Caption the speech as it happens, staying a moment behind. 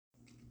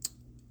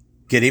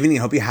Good evening.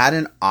 Hope you had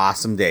an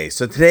awesome day.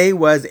 So today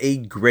was a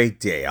great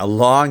day, a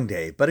long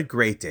day, but a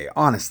great day,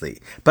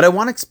 honestly. But I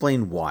want to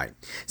explain why.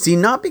 See,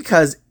 not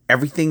because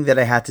everything that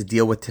I had to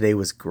deal with today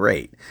was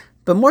great,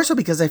 but more so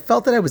because I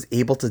felt that I was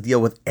able to deal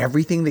with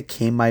everything that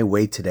came my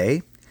way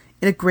today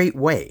in a great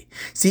way.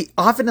 See,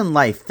 often in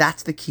life,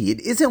 that's the key. It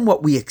isn't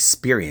what we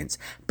experience,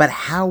 but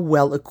how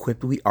well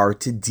equipped we are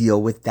to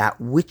deal with that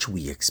which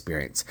we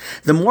experience.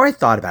 The more I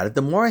thought about it,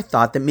 the more I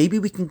thought that maybe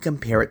we can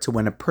compare it to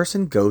when a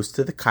person goes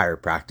to the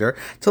chiropractor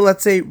to,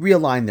 let's say,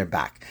 realign their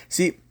back.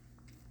 See,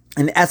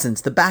 in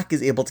essence, the back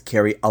is able to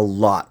carry a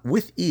lot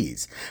with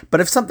ease. But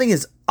if something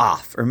is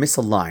off or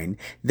misaligned,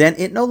 then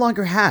it no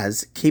longer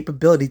has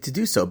capability to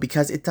do so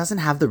because it doesn't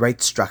have the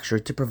right structure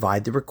to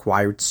provide the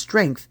required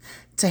strength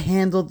to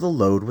handle the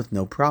load with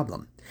no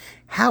problem.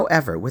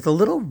 However, with a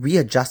little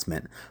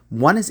readjustment,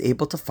 one is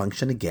able to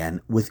function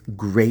again with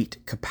great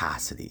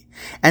capacity.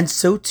 And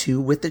so too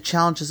with the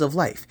challenges of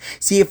life.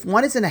 See, if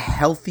one is in a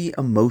healthy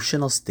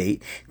emotional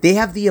state, they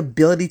have the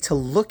ability to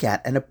look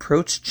at and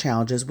approach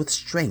challenges with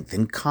strength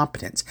and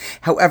competence.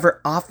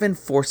 However, often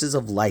forces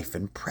of life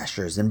and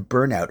pressures and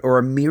burnout or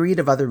a myriad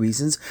of other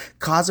reasons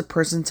cause a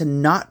person to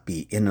not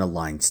be in an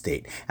aligned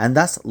state, and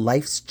thus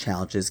life's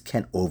challenges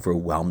can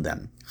overwhelm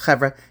them.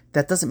 However,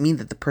 that doesn't mean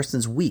that the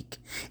person's weak.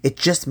 It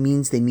just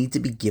means they need to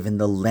be given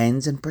the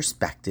lens and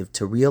perspective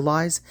to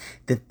realize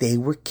that they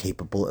were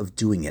capable of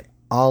doing it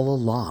all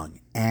along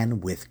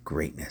and with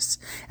greatness.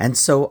 And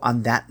so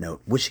on that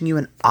note, wishing you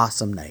an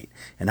awesome night,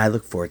 and I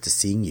look forward to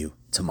seeing you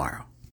tomorrow.